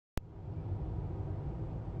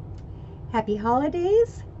Happy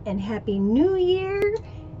holidays and happy new year,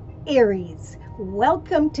 Aries.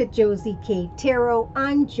 Welcome to Josie K Tarot.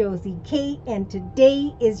 I'm Josie K and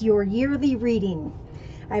today is your yearly reading.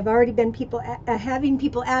 I've already been having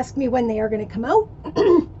people ask me when they are going to come out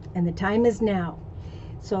and the time is now.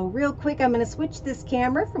 So real quick, I'm going to switch this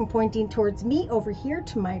camera from pointing towards me over here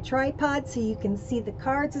to my tripod so you can see the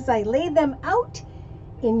cards as I lay them out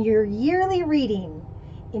in your yearly reading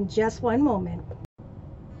in just one moment.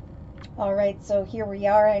 All right, so here we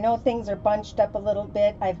are. I know things are bunched up a little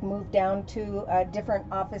bit. I've moved down to a different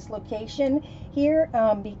office location here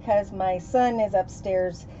because my son is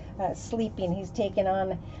upstairs sleeping. He's taken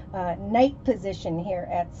on night position here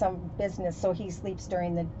at some business, so he sleeps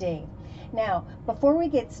during the day. Now, before we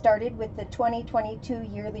get started with the 2022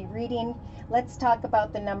 yearly reading, let's talk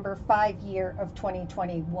about the number 5 year of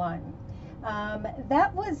 2021.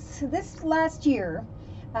 That was this last year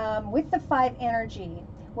with the 5 energy.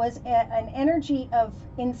 Was an energy of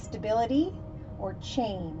instability or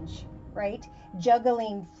change, right?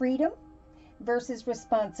 Juggling freedom versus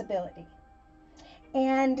responsibility.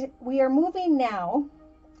 And we are moving now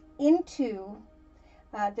into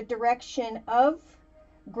the direction of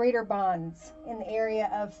greater bonds in the area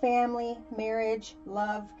of family, marriage,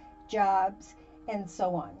 love, jobs, and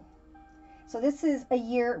so on. So this is a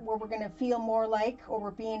year where we're going to feel more like, or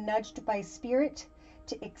we're being nudged by spirit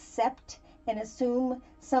to accept and assume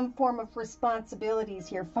some form of responsibilities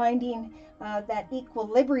here, finding that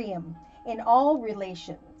equilibrium in all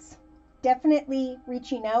relations. Definitely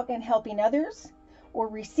reaching out and helping others or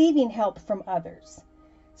receiving help from others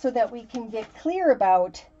so that we can get clear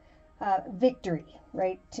about victory,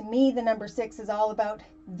 right? To me, the number 6 is all about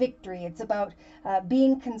victory. It's about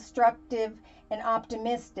being constructive and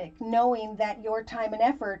optimistic, knowing that your time and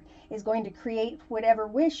effort is going to create whatever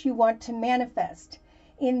wish you want to manifest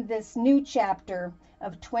in this new chapter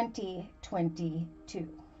of 2022.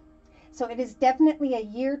 So it is definitely a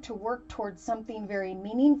year to work towards something very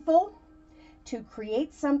meaningful, to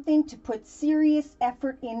create something, to put serious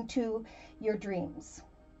effort into your dreams.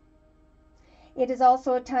 It is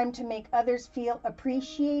also a time to make others feel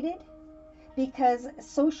appreciated because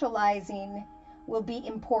socializing will be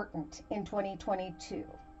important in 2022.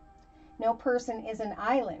 No person is an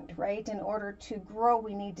island, right? In order to grow,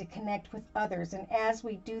 we need to connect with others. And as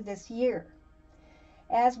we do this year,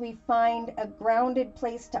 as we find a grounded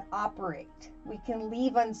place to operate, we can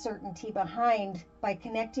leave uncertainty behind by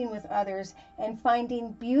connecting with others and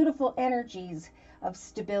finding beautiful energies of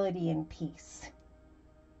stability and peace.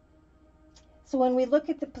 So when we look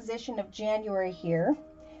at the position of January here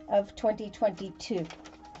of 2022,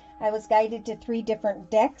 I was guided to 3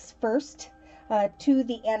 different decks. First, to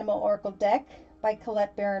the Animal Oracle deck by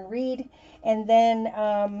Colette Baron Reed, and then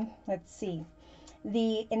let's see,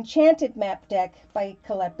 the Enchanted Map deck by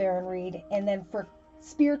Colette Baron Reed, and then for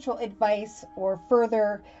spiritual advice or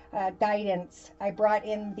further guidance, I brought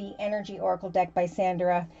in the Energy Oracle deck by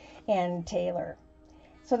Sandra and Taylor.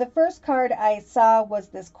 So the first card I saw was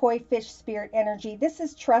this Koi Fish Spirit Energy. This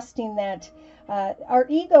is trusting that our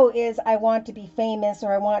ego is, I want to be famous,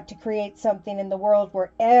 or I want to create something in the world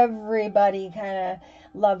where everybody kind of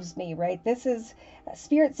loves me, right? This is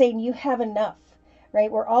Spirit saying you have enough, right?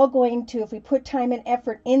 We're all going to, if we put time and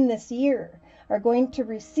effort in this year, are going to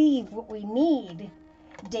receive what we need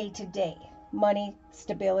day to day. Money,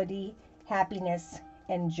 stability, happiness,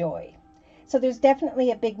 and joy. So there's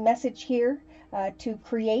definitely a big message here. To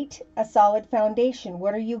create a solid foundation.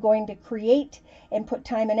 What are you going to create and put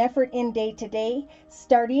time and effort in day to day,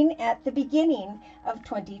 starting at the beginning of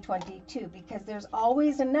 2022? Because there's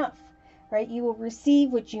always enough, right? You will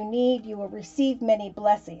receive what you need. You will receive many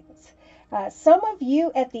blessings. Some of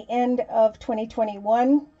you at the end of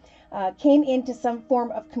 2021 came into some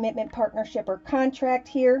form of commitment, partnership, or contract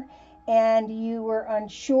here, and you were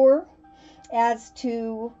unsure as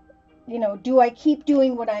to, do I keep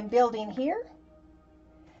doing what I'm building here?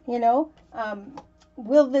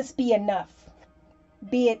 Will this be enough,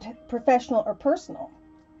 be it professional or personal?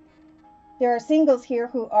 There are singles here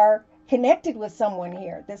who are connected with someone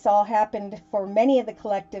here. This all happened for many of the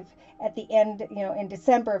collective at the end, in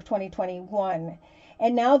December of 2021.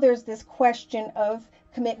 And now there's this question of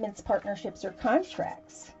commitments, partnerships, or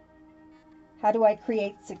contracts. How do I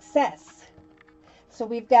create success? So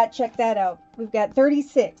we've got, check that out, we've got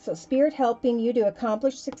 36. So Spirit helping you to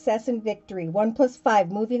accomplish success and victory. 1 plus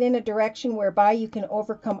 5, moving in a direction whereby you can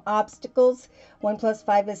overcome obstacles. 1 plus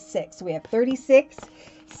 5 is 6. So we have 36,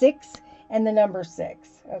 6, and the number 6,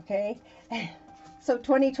 okay? So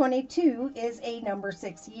 2022 is a number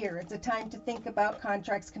 6 year. It's a time to think about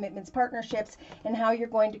contracts, commitments, partnerships, and how you're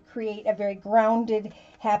going to create a very grounded,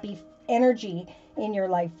 happy energy in your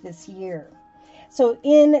life this year. So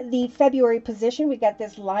in the February position, we got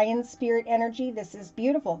this lion spirit energy. This is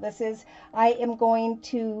beautiful. This is, I am going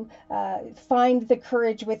to find the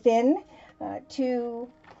courage within to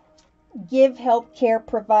give, help, care,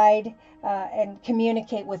 provide, and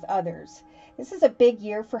communicate with others. This is a big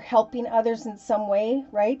year for helping others in some way,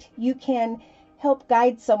 right? You can help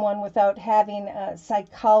guide someone without having a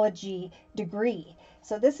psychology degree.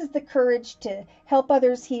 So this is the courage to help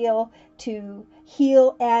others heal, to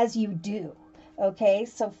heal as you do. Okay,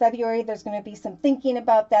 so February, there's going to be some thinking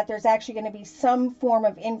about that. There's actually going to be some form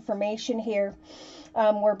of information here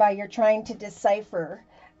whereby you're trying to decipher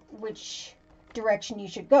which direction you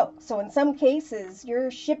should go. So in some cases, your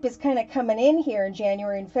ship is kind of coming in here in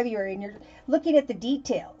January and February, and you're looking at the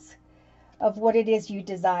details of what it is you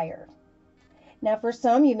desire. Now, for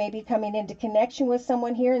some, you may be coming into connection with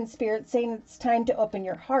someone here in Spirit saying it's time to open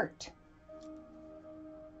your heart.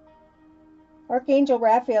 Archangel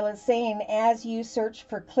Raphael is saying, as you search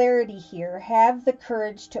for clarity here, have the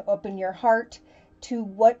courage to open your heart to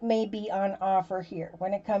what may be on offer here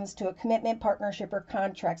when it comes to a commitment, partnership, or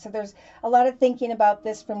contract. So there's a lot of thinking about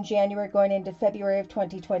this from January going into February of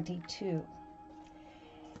 2022.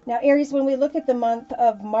 Now, Aries, when we look at the month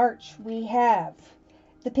of March, we have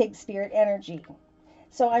the pig spirit energy.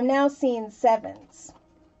 So I'm now seeing sevens,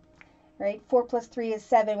 right? 4 plus 3 is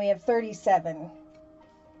 7. We have 37.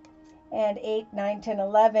 And 8, 9, 10,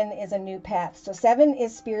 11 is a new path. So 7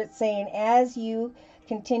 is Spirit saying, as you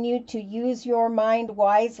continue to use your mind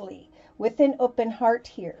wisely with an open heart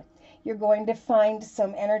here, you're going to find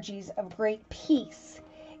some energies of great peace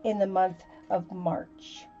in the month of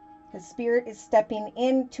March. The Spirit is stepping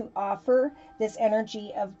in to offer this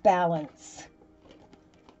energy of balance.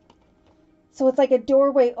 So it's like a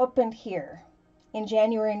doorway opened here in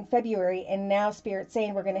January and February, and now Spirit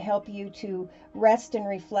saying we're going to help you to rest and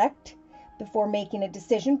reflect before making a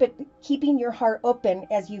decision, but keeping your heart open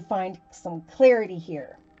as you find some clarity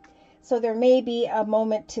here. So there may be a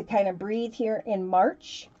moment to kind of breathe here in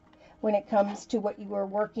March when it comes to what you are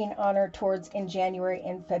working on or towards in January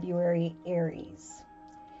and February, Aries.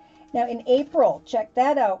 Now in April, check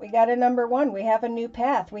that out. We got a number 1. We have a new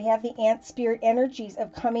path. We have the ant spirit energies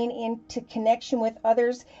of coming into connection with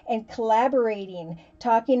others and collaborating,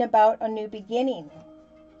 talking about a new beginning.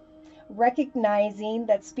 Recognizing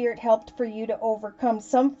that Spirit helped for you to overcome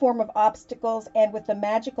some form of obstacles, and with the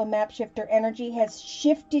magical map shifter energy has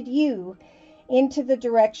shifted you into the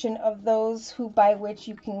direction of those who by which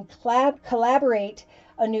you can collaborate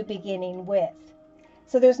a new beginning with.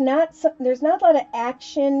 So there's not a lot of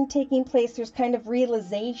action taking place. There's kind of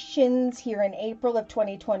realizations here in April of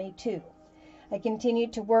 2022. I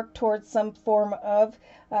continued to work towards some form of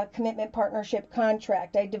commitment, partnership,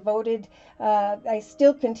 contract. I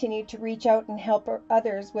still continue to reach out and help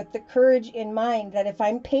others with the courage in mind that if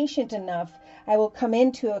I'm patient enough, I will come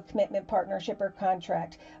into a commitment, partnership, or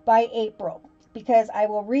contract by April, because I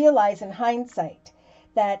will realize in hindsight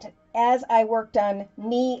that as I worked on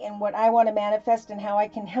me and what I want to manifest and how I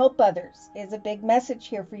can help others is a big message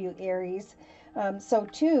here for you, Aries. So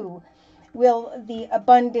too will the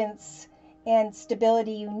abundance and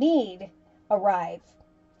stability you need arrive.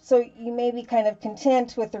 So you may be kind of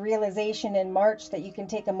content with the realization in March that you can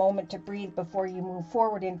take a moment to breathe before you move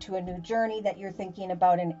forward into a new journey that you're thinking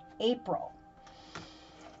about in April.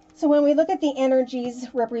 So when we look at the energies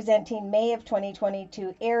representing May of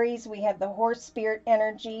 2022, Aries, we have the horse spirit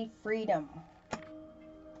energy, freedom.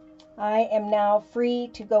 I am now free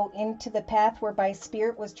to go into the path whereby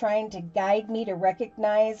Spirit was trying to guide me to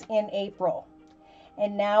recognize in April.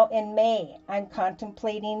 And now in May, I'm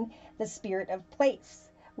contemplating the spirit of place,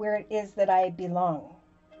 where it is that I belong.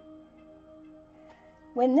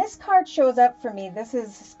 When this card shows up for me, this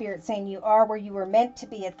is Spirit saying you are where you were meant to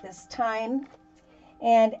be at this time.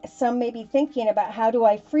 And some may be thinking about, how do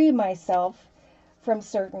I free myself from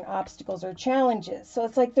certain obstacles or challenges? So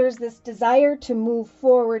it's like there's this desire to move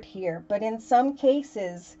forward here, but in some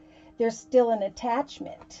cases, there's still an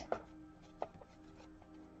attachment.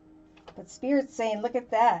 But Spirit's saying, look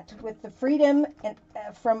at that. With the freedom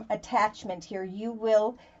from attachment here, you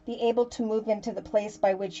will be able to move into the place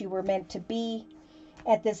by which you were meant to be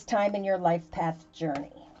at this time in your life path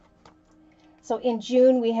journey. So in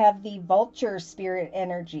June, we have the vulture spirit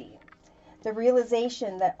energy. The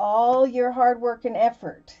realization that all your hard work and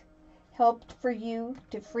effort helped for you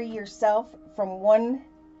to free yourself from one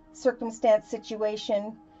circumstance,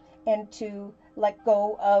 situation, and to let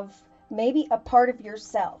go of maybe a part of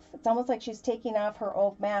yourself. It's almost like she's taking off her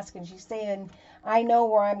old mask and she's saying, I know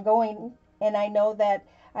where I'm going, and I know that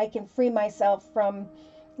I can free myself from,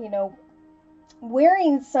 you know,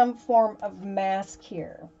 wearing some form of mask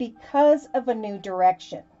here because of a new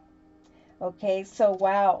direction. Okay, so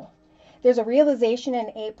wow. There's a realization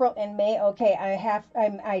in April and May. Okay,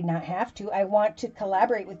 I want to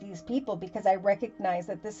collaborate with these people because I recognize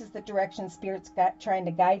that this is the direction Spirit's trying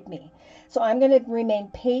to guide me. So I'm going to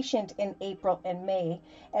remain patient in April and May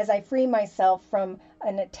as I free myself from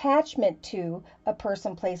an attachment to a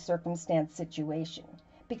person, place, circumstance, situation.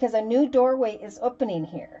 Because a new doorway is opening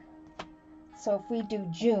here. So if we do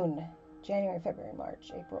June, January, February,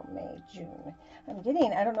 March, April, May, June.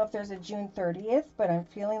 I don't know if there's a June 30th, but I'm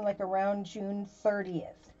feeling like around June 30th.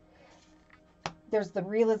 There's the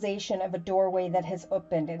realization of a doorway that has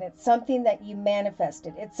opened, and it's something that you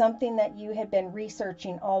manifested. It's something that you had been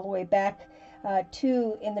researching all the way back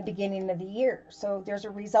to in the beginning of the year. So there's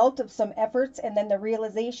a result of some efforts, and then the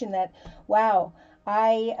realization that, wow,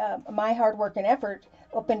 my hard work and effort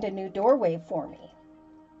opened a new doorway for me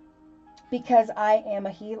because I am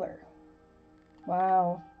a healer.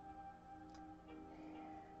 Wow.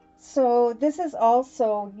 So this is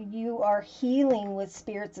also, you are healing with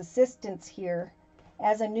Spirit's assistance here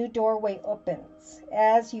as a new doorway opens.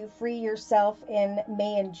 As you free yourself in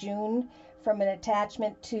May and June from an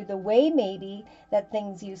attachment to the way maybe that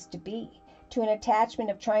things used to be, to an attachment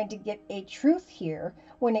of trying to get a truth here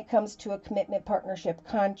when it comes to a commitment, partnership,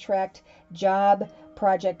 contract, job,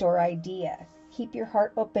 project, or idea. Keep your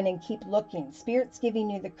heart open and keep looking. Spirit's giving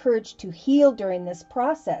you the courage to heal during this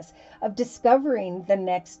process of discovering the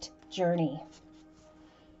next journey.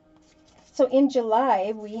 So in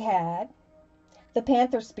July, we had the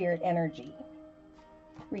Panther Spirit energy,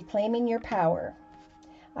 reclaiming your power.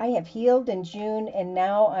 I have healed in June, and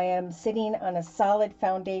now I am sitting on a solid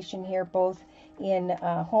foundation here, both in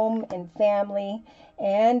home and family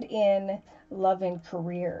and in love and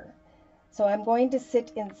career. So I'm going to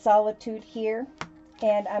sit in solitude here,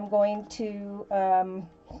 and I'm going to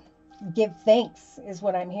give thanks, is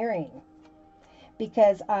what I'm hearing,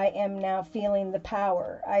 because I am now feeling the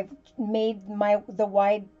power. I've made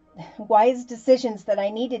the wise decisions that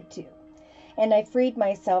I needed to, and I freed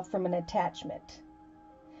myself from an attachment.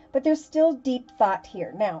 But there's still deep thought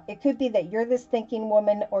here. Now, it could be that you're this thinking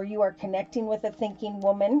woman, or you are connecting with a thinking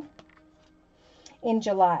woman in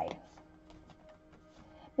July.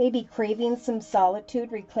 Maybe craving some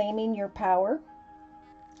solitude, reclaiming your power,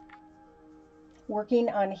 working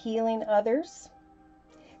on healing others.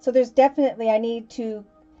 So there's definitely, I need to,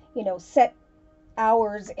 set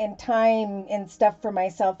hours and time and stuff for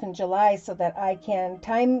myself in July so that I can,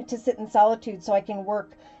 time to sit in solitude so I can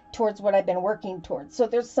work towards what I've been working towards. So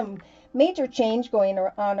there's some major change going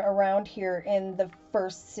on around here in the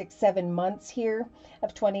first 6-7 months here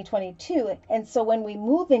of 2022. And so when we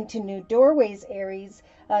move into new doorways, Aries,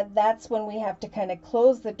 that's when we have to kind of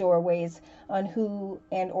close the doorways on who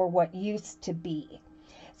and or what used to be.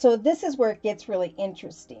 So this is where it gets really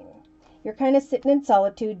interesting. You're kind of sitting in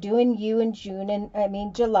solitude, doing you in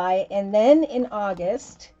July, and then in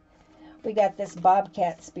August, we got this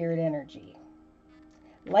Bobcat Spirit energy.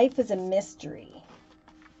 Life is a mystery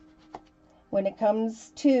when it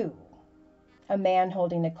comes to a man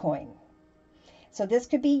holding a coin. So this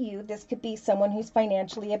could be you. This could be someone who's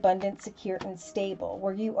financially abundant, secure, and stable,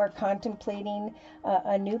 where you are contemplating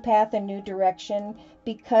a new path, a new direction,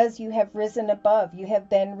 because you have risen above. You have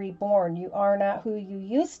been reborn. You are not who you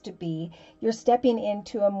used to be. You're stepping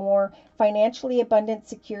into a more financially abundant,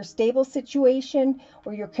 secure, stable situation,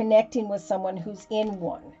 or you're connecting with someone who's in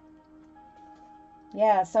one.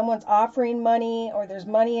 Yeah, someone's offering money, or there's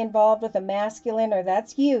money involved with a masculine, or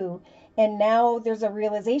that's you. And now there's a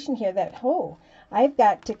realization here that, I've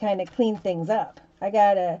got to kind of clean things up. I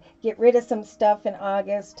got to get rid of some stuff in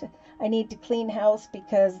August. I need to clean house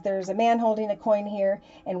because there's a man holding a coin here,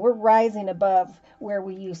 and we're rising above where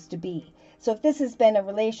we used to be. So if this has been a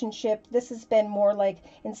relationship, this has been more like,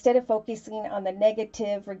 instead of focusing on the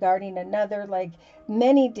negative regarding another, like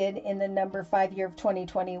many did in the number 5 year of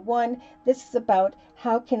 2021, this is about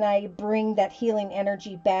how can I bring that healing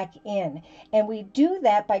energy back in. And we do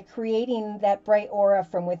that by creating that bright aura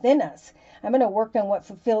from within us. I'm going to work on what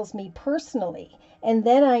fulfills me personally. And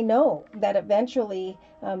then I know that eventually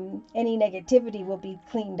any negativity will be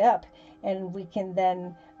cleaned up, and we can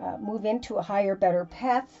then move into a higher, better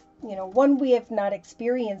path, one we have not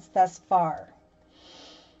experienced thus far.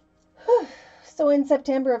 So in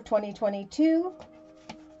September of 2022,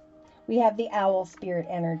 we have the Owl Spirit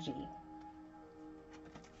energy.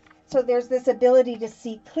 So there's this ability to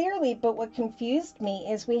see clearly, but what confused me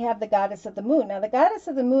is we have the goddess of the moon. Now, the goddess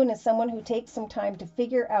of the moon is someone who takes some time to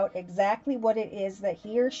figure out exactly what it is that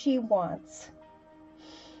he or she wants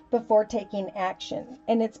before taking action.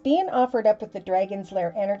 And it's being offered up with the dragon's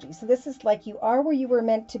lair energy. So this is like you are where you were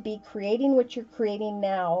meant to be, creating what you're creating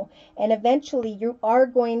now, and eventually you are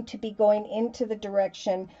going to be going into the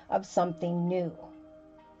direction of something new.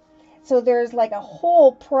 So there's like a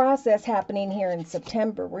whole process happening here in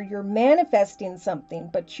September where you're manifesting something,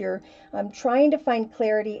 but you're trying to find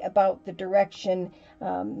clarity about the direction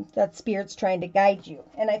that Spirit's trying to guide you.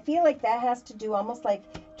 And I feel like that has to do almost like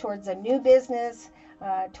towards a new business,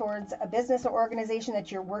 towards a business or organization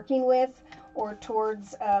that you're working with, or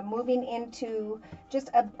towards moving into just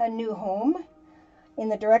a new home in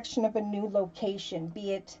the direction of a new location,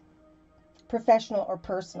 be it professional or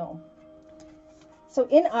personal. So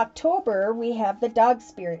in October, we have the dog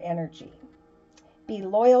spirit energy. Be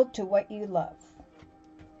loyal to what you love.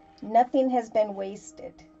 Nothing has been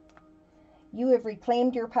wasted. You have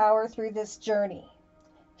reclaimed your power through this journey.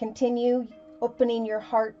 Continue opening your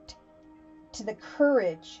heart to the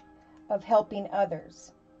courage of helping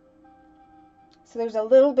others. So there's a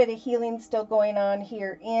little bit of healing still going on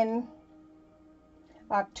here in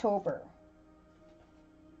October.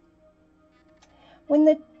 When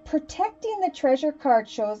the protecting the treasure card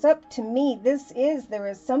shows up, to me, there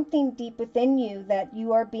is something deep within you that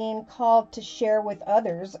you are being called to share with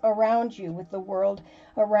others around you, with the world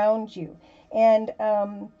around you. And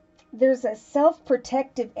there's a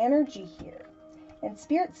self-protective energy here. And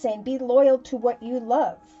Spirit's saying, be loyal to what you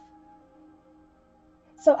love.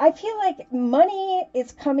 So I feel like money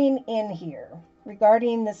is coming in here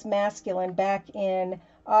regarding this masculine back in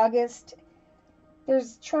August.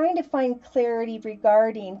 There's trying to find clarity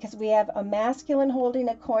regarding, because we have a masculine holding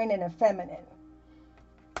a coin and a feminine.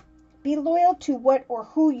 Be loyal to what or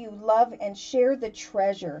who you love and share the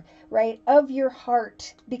treasure, right, of your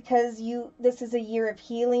heart, because this is a year of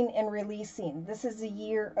healing and releasing. This is a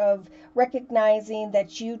year of recognizing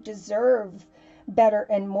that you deserve better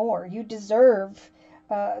and more. You deserve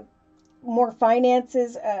more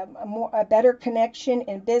finances, a better connection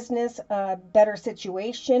in business, a better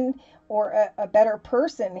situation, or a better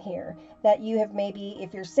person here that you have maybe,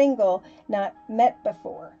 if you're single, not met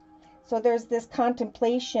before. So there's this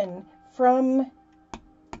contemplation from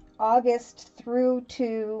August through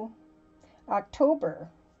to October.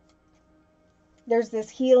 There's this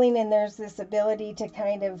healing and there's this ability to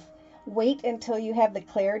kind of wait until you have the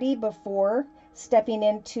clarity before stepping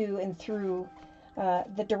into and through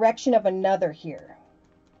the direction of another here.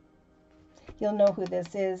 You'll know who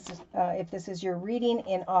this is if this is your reading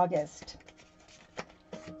in August.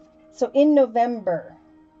 So in November,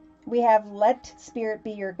 we have let Spirit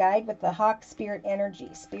be your guide with the Hawk Spirit energy.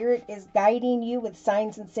 Spirit is guiding you with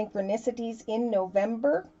signs and synchronicities in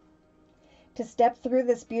November to step through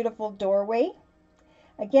this beautiful doorway.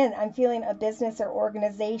 Again, I'm feeling a business or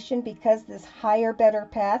organization, because this higher, better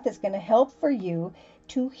path is going to help for you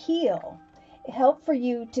to heal. Help for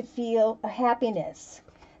you to feel a happiness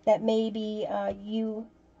that maybe you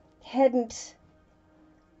hadn't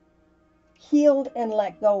healed and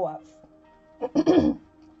let go of.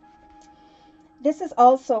 This is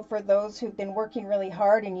also for those who've been working really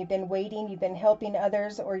hard and you've been waiting, you've been helping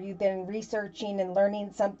others, or you've been researching and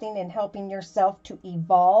learning something and helping yourself to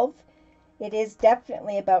evolve. It is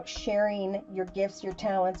definitely about sharing your gifts, your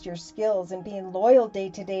talents, your skills, and being loyal day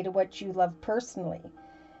to day to what you love personally.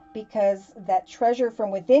 Because that treasure from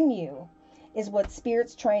within you is what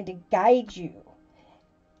Spirit's trying to guide you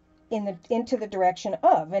into the direction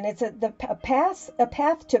of. And it's a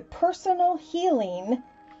path to personal healing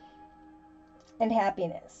and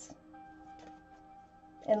happiness.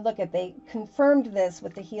 And look at, they confirmed this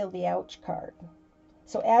with the Heal the Ouch card.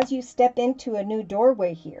 So as you step into a new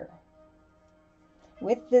doorway here,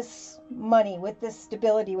 with this money, with this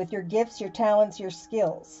stability, with your gifts, your talents, your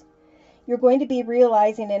skills, you're going to be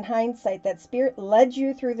realizing in hindsight that Spirit led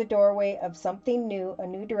you through the doorway of something new, a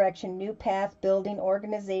new direction, new path, building,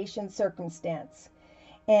 organization, circumstance.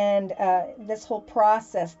 And this whole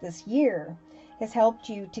process this year has helped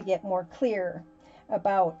you to get more clear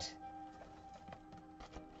about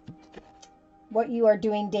what you are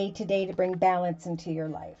doing day to day to bring balance into your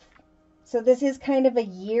life. So this is kind of a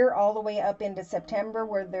year all the way up into September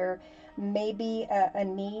where there may be a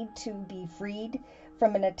need to be freed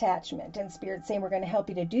from an attachment. And Spirit's saying we're going to help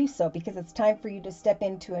you to do so, because it's time for you to step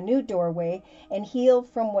into a new doorway and heal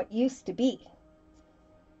from what used to be.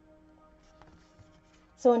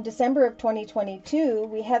 So in December of 2022,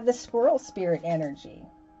 we have the Squirrel Spirit energy.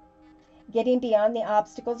 Getting beyond the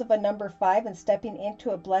obstacles of a number 5 and stepping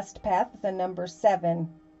into a blessed path with a number 7.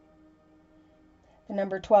 The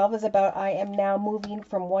number 12 is about I am now moving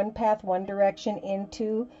from one path, one direction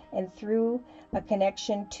into and through a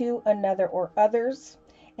connection to another or others.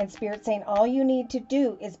 And Spirit saying all you need to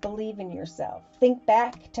do is believe in yourself. Think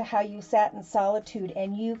back to how you sat in solitude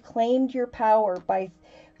and you claimed your power by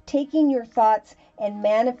taking your thoughts and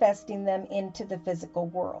manifesting them into the physical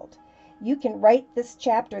world. You can write this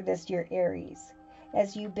chapter this year, Aries,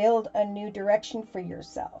 as you build a new direction for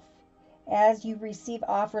yourself, as you receive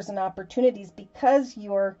offers and opportunities because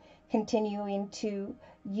you're continuing to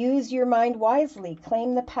use your mind wisely.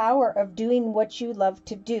 Claim the power of doing what you love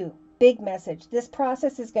to do. Big message. This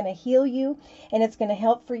process is going to heal you, and it's going to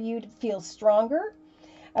help for you to feel stronger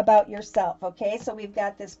about yourself. Okay, so we've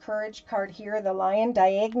got this courage card here, the lion,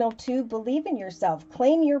 diagonal 2, believe in yourself,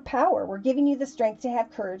 claim your power. We're giving you the strength to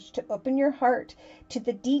have courage, to open your heart to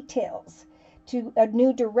the details, to a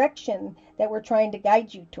new direction that we're trying to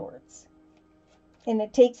guide you towards. And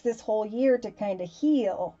it takes this whole year to kind of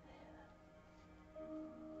heal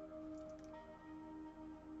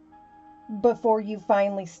before you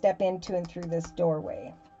finally step into and through this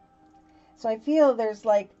doorway. So I feel there's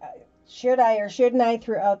like, should I or shouldn't I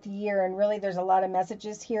throughout the year? And really there's a lot of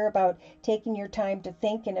messages here about taking your time to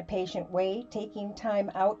think in a patient way, taking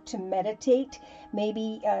time out to meditate.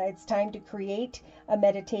 Maybe it's time to create a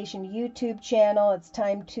meditation YouTube channel. It's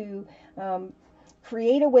time to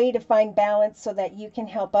create a way to find balance so that you can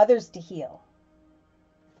help others to heal.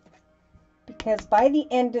 Because by the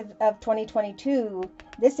end of 2022,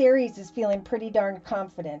 this Aries is feeling pretty darn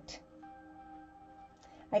confident.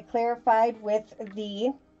 I clarified with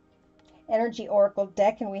the Energy Oracle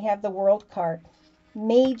deck, and we have the World card.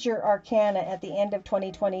 Major Arcana at the end of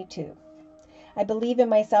 2022. I believe in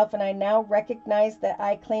myself, and I now recognize that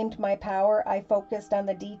I claimed my power. I focused on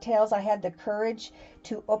the details. I had the courage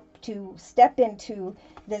to step into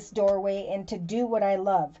this doorway and to do what I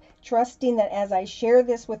love, trusting that as I share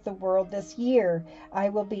this with the world this year, I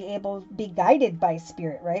will be able to be guided by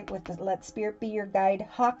Spirit, right? With the Let Spirit Be Your Guide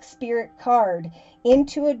Hawk Spirit card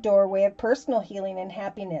into a doorway of personal healing and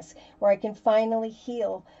happiness, where I can finally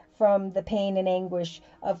heal from the pain and anguish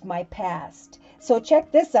of my past. So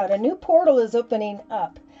check this out. A new portal is opening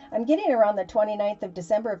up. I'm getting around the 29th of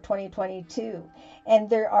December of 2022. And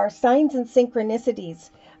there are signs and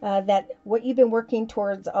synchronicities that what you've been working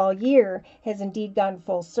towards all year has indeed gone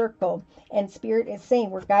full circle. And Spirit is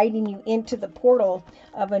saying we're guiding you into the portal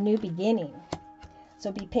of a new beginning.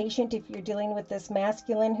 So be patient if you're dealing with this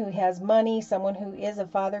masculine who has money, someone who is a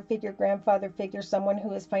father figure, grandfather figure, someone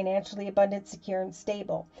who is financially abundant, secure, and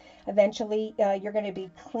stable. Eventually, you're going to be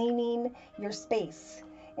cleaning your space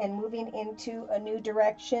and moving into a new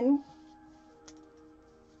direction.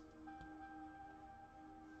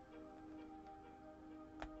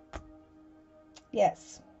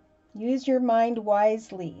 Yes. Use your mind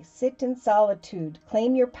wisely. Sit in solitude.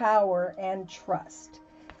 Claim your power and trust.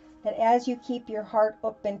 That as you keep your heart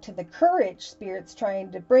open to the courage Spirit's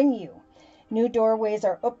trying to bring you, new doorways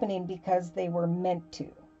are opening because they were meant to.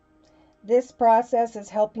 This process is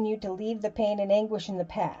helping you to leave the pain and anguish in the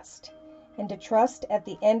past and to trust at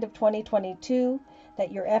the end of 2022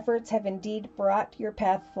 that your efforts have indeed brought your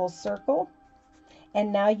path full circle,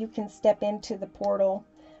 and now you can step into the portal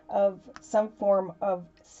of some form of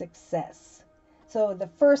success. So the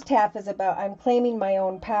first half is about I'm claiming my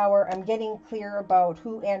own power. I'm getting clear about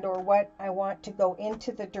who and or what I want to go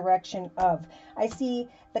into the direction of. I see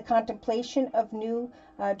the contemplation of new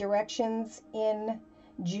directions in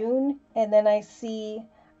June, and then I see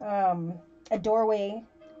a doorway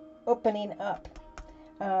opening up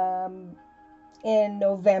in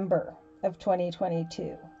November of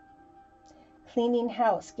 2022. Cleaning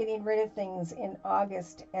house, getting rid of things in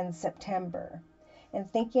August and September, and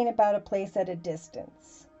thinking about a place at a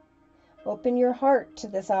distance. Open your heart to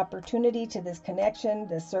this opportunity, to this connection,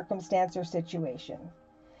 this circumstance or situation.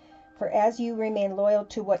 For as you remain loyal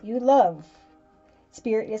to what you love,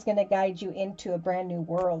 Spirit is going to guide you into a brand new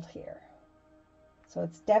world here. So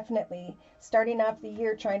it's definitely starting off the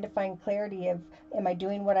year trying to find clarity of, am I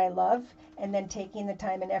doing what I love? And then taking the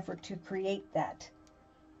time and effort to create that.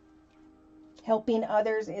 Helping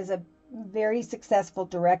others is a very successful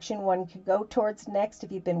direction one could go towards next.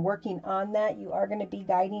 If you've been working on that, you are going to be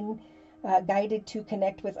guided to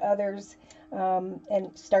connect with others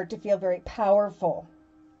and start to feel very powerful,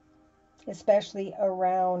 especially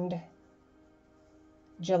around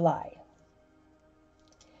July.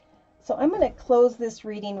 So I'm going to close this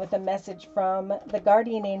reading with a message from the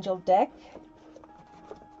Guardian Angel deck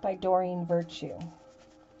by Doreen Virtue.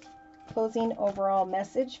 Closing overall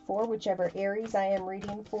message for whichever Aries I am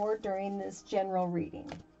reading for during this general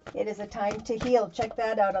reading. It is a time to heal. Check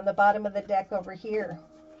that out on the bottom of the deck over here.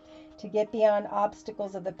 to get beyond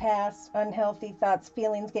obstacles of the past, unhealthy thoughts,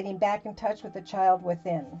 feelings, getting back in touch with the child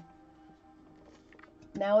within.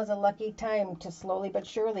 Now is a lucky time to slowly but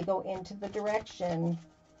surely go into the direction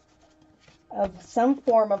of some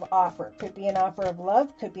form of offer. Could be an offer of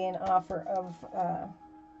love, could be an offer of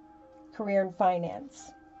career and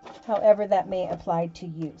finance, however that may apply to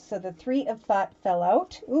you. So the Three of Thought fell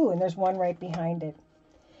out. Ooh, and there's one right behind it.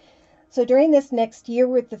 So during this next year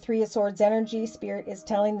with the Three of Swords energy, Spirit is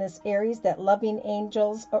telling this Aries that loving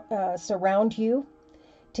angels surround you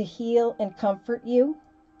to heal and comfort you.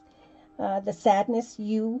 The sadness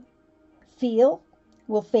you feel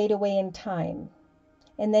will fade away in time.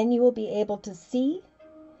 And then you will be able to see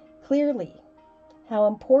clearly how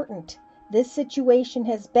important this situation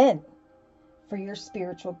has been for your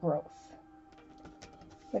spiritual growth.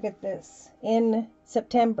 Look at this. In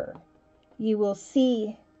September, you will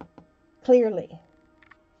see clearly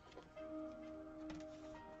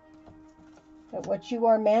that what you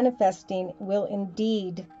are manifesting will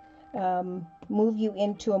indeed move you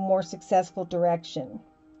into a more successful direction.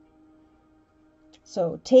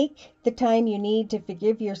 So take the time you need to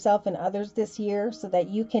forgive yourself and others this year so that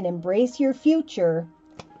you can embrace your future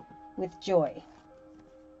with joy.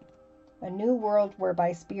 A new world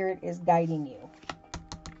whereby Spirit is guiding you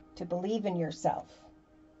to believe in yourself.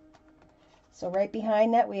 So right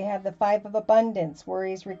behind that, we have the Five of Abundance,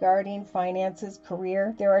 worries regarding finances,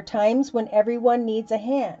 career. There are times when everyone needs a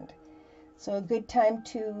hand. So a good time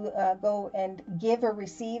to go and give or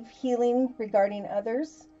receive healing regarding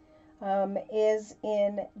others is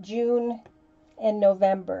in June and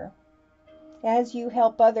November. As you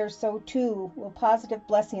help others, so too will positive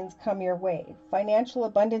blessings come your way. Financial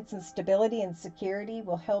abundance and stability and security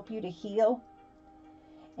will help you to heal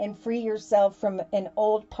and free yourself from an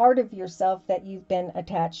old part of yourself that you've been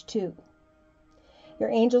attached to. Your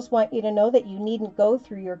angels want you to know that you needn't go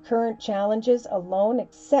through your current challenges alone.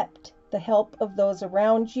 Accept the help of those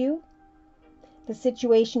around you. The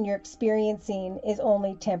situation you're experiencing is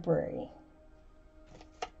only temporary.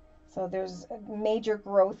 So there's major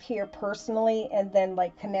growth here personally, and then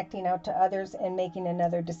like connecting out to others and making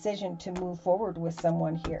another decision to move forward with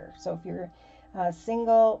someone here. So if you're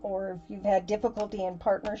single or if you've had difficulty in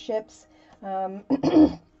partnerships,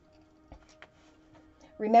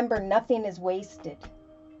 remember, nothing is wasted.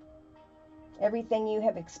 Everything you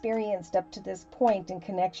have experienced up to this point in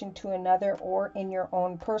connection to another or in your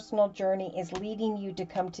own personal journey is leading you to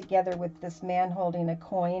come together with this man holding a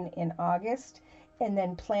coin in August, and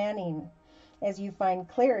then planning as you find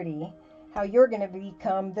clarity how you're going to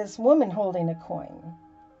become this woman holding a coin.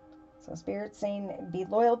 So Spirit's saying be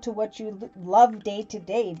loyal to what you love day to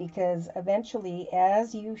day, because eventually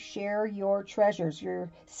as you share your treasures, your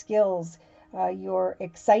skills, your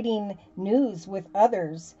exciting news with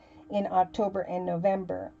others in October and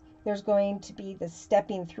November, there's going to be the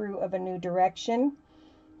stepping through of a new direction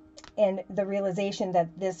and the realization that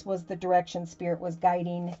this was the direction Spirit was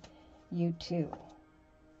guiding you to.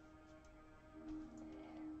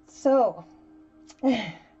 So,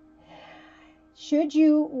 should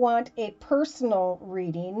you want a personal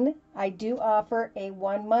reading, I do offer a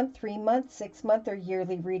 1 month, 3 month, 6 month, or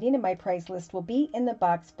yearly reading, and my price list will be in the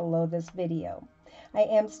box below this video. I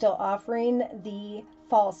am still offering the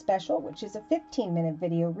fall special, which is a 15-minute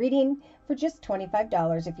video reading for just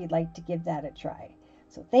 $25 if you'd like to give that a try.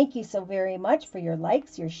 So thank you so very much for your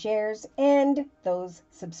likes, your shares, and those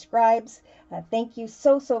subscribes. Thank you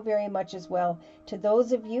so very much as well to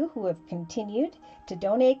those of you who have continued to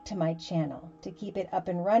donate to my channel to keep it up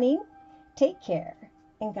and running. Take care,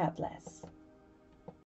 and God bless.